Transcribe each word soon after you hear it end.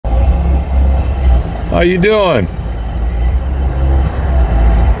How you doing?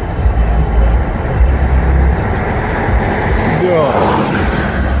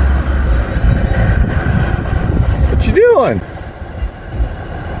 What you doing?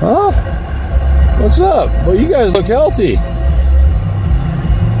 Huh? What's up? Well, you guys look healthy.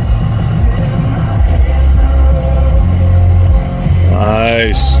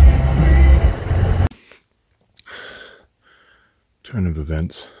 Nice. Turn of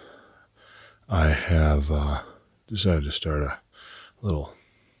events. I have decided to start a little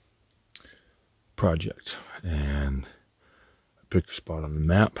project, and I picked a spot on the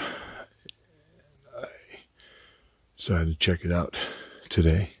map. I decided to check it out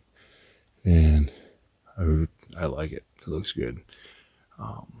today, and I like it. It looks good.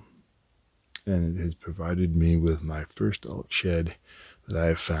 And it has provided me with my first elk shed that I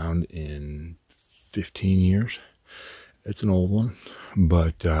have found in 15 years. It's an old one,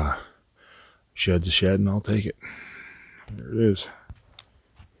 but shed's a shed, and I'll take it. There it is.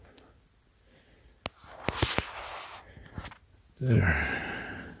 There.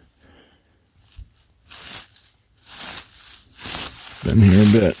 Been here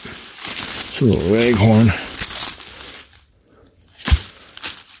a bit. It's a little leghorn.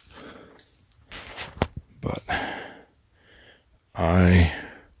 But I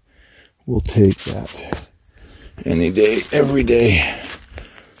will take that any day, every day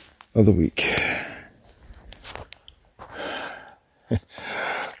of the week.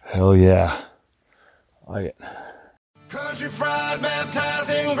 Hell yeah. I like it. Country fried, baptized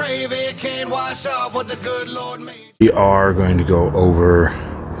in gravy, can't wash off what the good Lord made. We are going to go over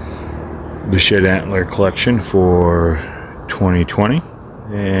the shed antler collection for 2020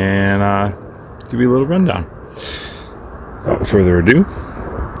 and give you a little rundown. Without further ado,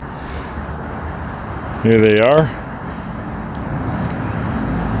 here they are.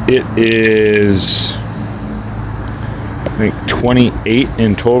 It is, I think, 28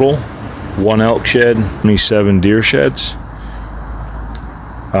 in total. 1 elk shed, 27 deer sheds.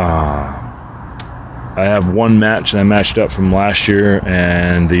 I have one match that I matched up from last year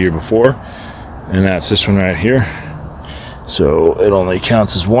and the year before, and that's this one right here. So it only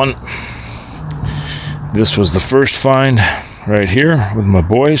counts as one. This was the first find right here with my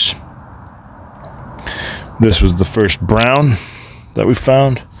boys. This was the first brown that we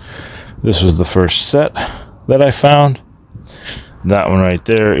found. This was the first set that I found. That one right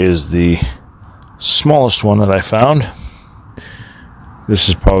there is the smallest one that I found. This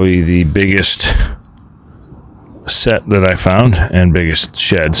is probably the biggest set that I found and biggest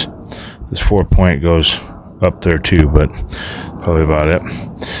sheds. This 4-point goes up there too, but probably about it.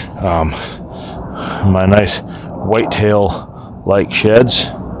 My nice whitetail like sheds.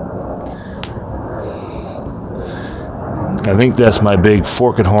 I think that's my big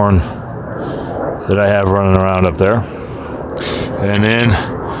forked horn that I have running around up there. And then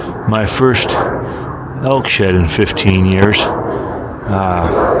my first elk shed in 15 years.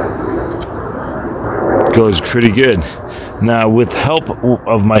 Goes pretty good. Now, with help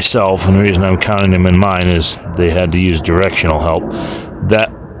of myself, and the reason I'm counting them in mine is they had to use directional help.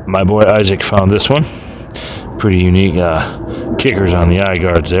 That my boy Isaac found this one. Pretty unique kickers on the eye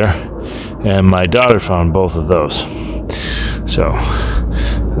guards there. And my daughter found both of those. So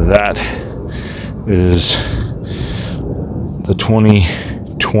that is the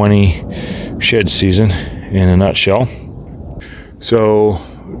 2020 shed season in a nutshell. So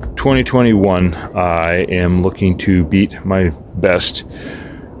 2021, I am looking to beat my best,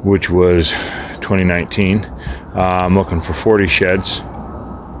 which was 2019. I'm looking for 40 sheds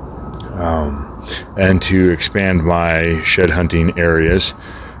and to expand my shed hunting areas.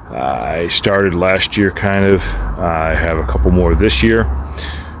 I started last year kind of. I have a couple more this year.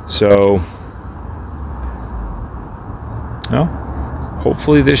 So, well,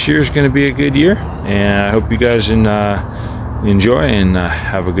 hopefully this year is going to be a good year, and I hope you guys enjoy and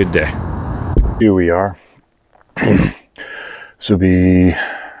have a good day. Here we are. This will be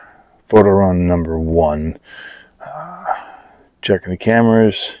photo run number 1. Checking the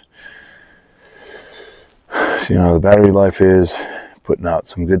cameras, seeing how the battery life is, putting out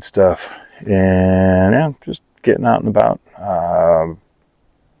some good stuff, and yeah, just getting out and about.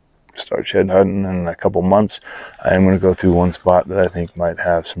 Start shed hunting in a couple months. I am going to go through one spot that I think might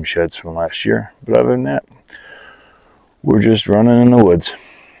have some sheds from last year, but other than that, we're just running in the woods.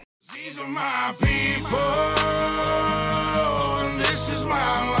 These are my people, and this is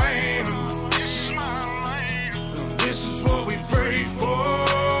my land. This is what we pray for,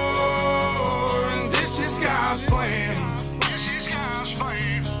 and this is God's plan.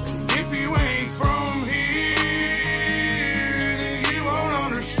 And if you ain't from here, then you won't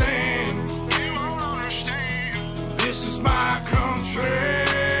understand.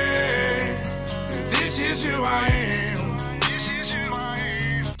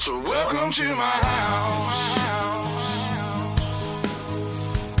 welcome to my house.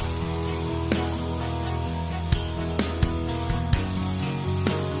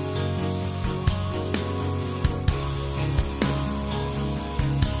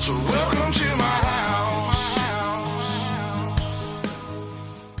 So welcome to my house.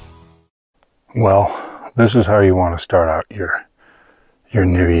 Well, this is how you want to start out your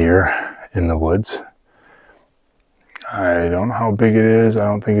new year in the woods. I don't know how big it is. I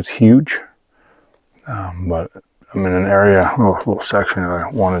don't think it's huge, but I'm in an area, a little section that I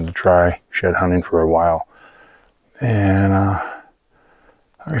wanted to try shed hunting for a while. And like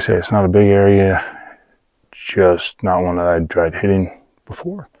I say, it's not a big area, just not one that I'd tried hitting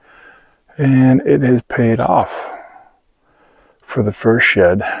before. And it has paid off for the first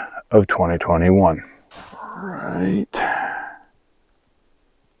shed of 2021. Right.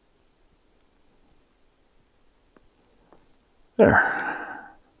 There.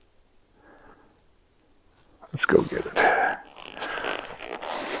 Let's go get it.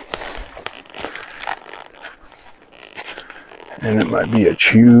 And it might be a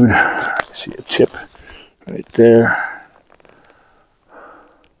chewed. I see a tip right there.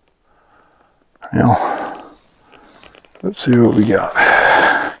 Well, let's see what we got.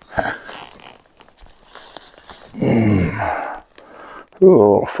 Ooh, a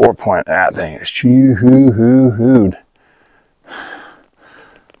little 4-point. That thing is chewed.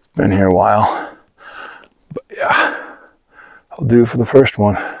 It's been here a while, but yeah, I'll do for the first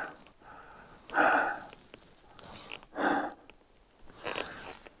one.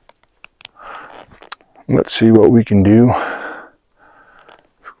 Let's see what we can do.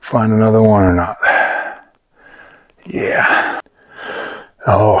 Find another one or not. Yeah.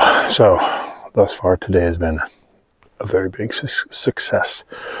 Oh, so thus far today has been a very big success.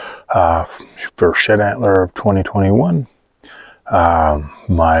 For Shed Antler of 2021.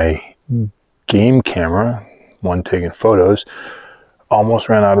 My game camera, one taking photos, almost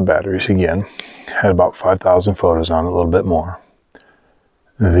ran out of batteries again. Had about 5,000 photos on it, a little bit more.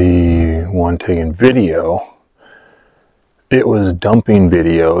 The one taking video, it was dumping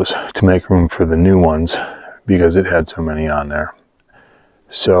videos to make room for the new ones because it had so many on there.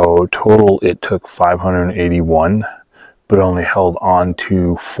 So total it took 581, but only held on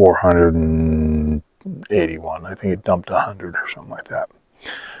to 481. I think it dumped 100 or something like that.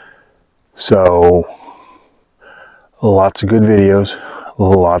 So lots of good videos,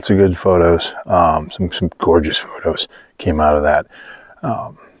 lots of good photos. Some gorgeous photos came out of that.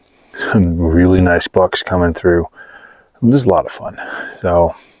 Some really nice bucks coming through. This is a lot of fun.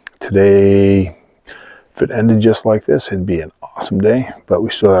 So today, if it ended just like this, it'd be an awesome day, but we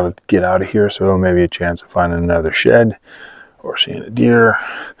still have to get out of here, so maybe a chance of finding another shed or seeing a deer,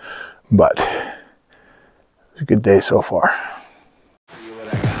 but it's a good day so far.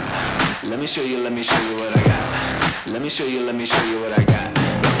 Let me show you what I got. Let me show you what I got. Let me show you what I got.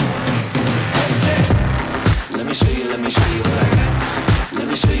 Let me show you what I got. Let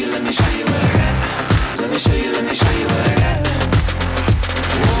me show you what I got.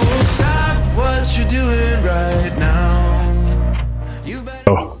 Won't stop what you're doing right now.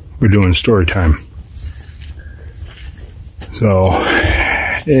 Oh, we're doing story time. So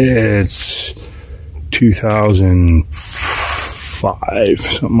it's 2005,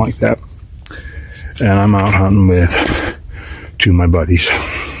 something like that, and I'm out hunting with two of my buddies,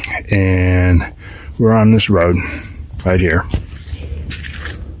 and we're on this road right here,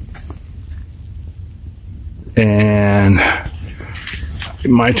 and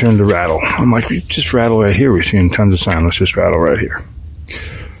my turn to rattle. I'm like, just rattle right here. We're seeing tons of sign. Let's just rattle right here.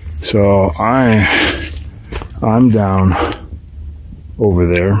 So I'm down over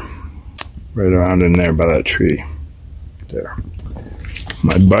there, right around in there by that tree there.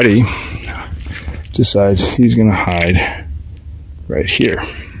 My buddy decides he's gonna hide right here.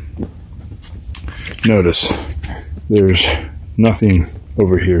 Notice there's nothing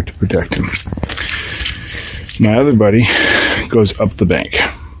over here to protect him. My other buddy goes up the bank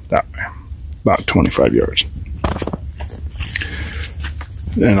that way, about 25 yards.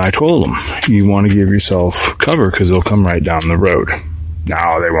 And I told him, you want to give yourself cover because they'll come right down the road.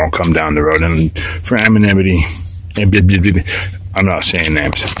 No, they won't come down the road. And for anonymity, I'm not saying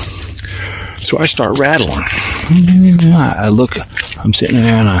names. So I start rattling. I'm sitting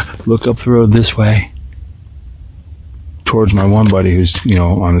there and I look up the road this way towards my one buddy who's,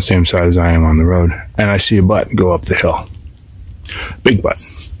 on the same side as I am on the road. And I see a butt go up the hill. Big butt.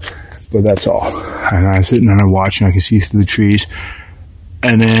 But that's all. And I'm sitting there and I watch and I can see through the trees.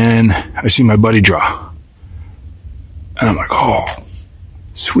 And then I see my buddy draw. And I'm like, oh,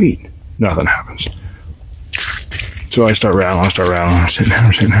 sweet. Nothing happens. So I start rattling. I'm sitting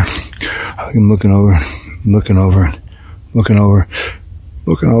there. I'm looking over.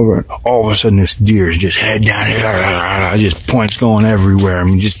 And all of a sudden, this deer's just head down here. Just points going everywhere. I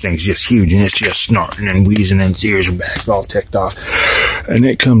mean, this thing's just huge, and it's just snorting and wheezing, and its ears are back, all ticked off. And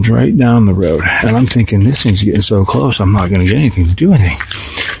it comes right down the road. And I'm thinking, this thing's getting so close, I'm not going to get anything to do anything.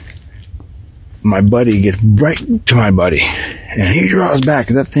 My buddy gets right to my buddy, and he draws back.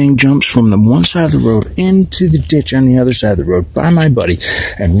 That thing jumps from the one side of the road into the ditch on the other side of the road by my buddy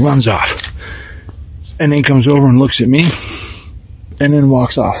and runs off. And then comes over and looks at me and then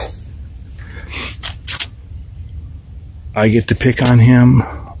walks off. I get to pick on him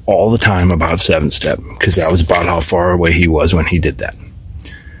all the time about 7-step, because that was about how far away he was when he did that.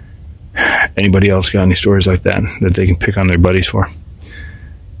 Anybody else got any stories like that they can pick on their buddies for?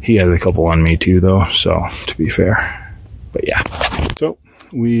 He has a couple on me too, though, so to be fair. But yeah. So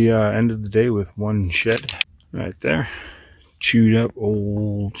we ended the day with one shed right there. Chewed up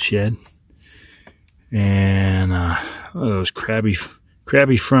old shed. And those crabby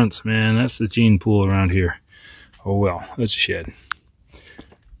fronts, man. That's the gene pool around here. Oh well, that's a shed.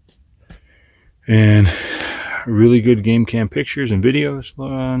 And really good game cam pictures and videos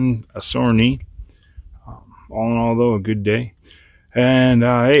on a sore knee. All in all, though, a good day. And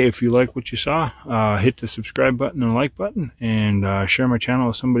hey, if you like what you saw, hit the subscribe button and like button, and share my channel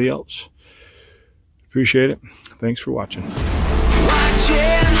with somebody else. Appreciate it. Thanks for watching.